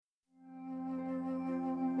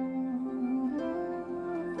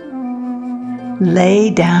Lay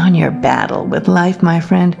down your battle with life, my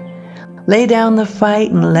friend. Lay down the fight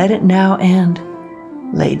and let it now end.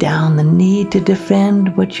 Lay down the need to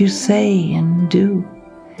defend what you say and do,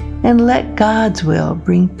 and let God's will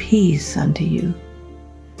bring peace unto you.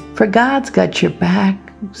 For God's got your back,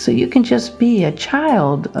 so you can just be a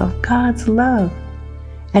child of God's love.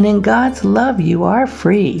 And in God's love you are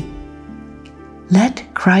free.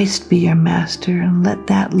 Let Christ be your master and let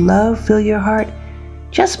that love fill your heart.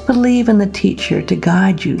 Just believe in the teacher to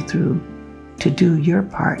guide you through to do your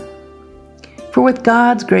part. For with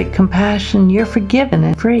God's great compassion, you're forgiven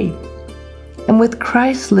and free. And with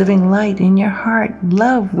Christ's living light in your heart,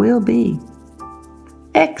 love will be.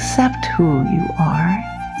 Accept who you are,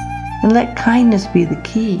 and let kindness be the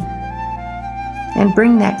key. And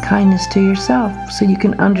bring that kindness to yourself so you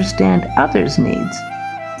can understand others' needs.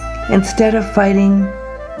 Instead of fighting,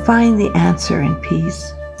 find the answer in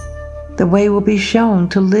peace. The way will be shown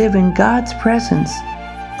to live in God's presence.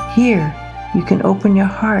 Here, you can open your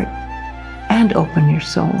heart and open your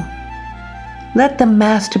soul. Let the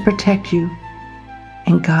Master protect you,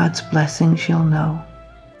 and God's blessings you'll know.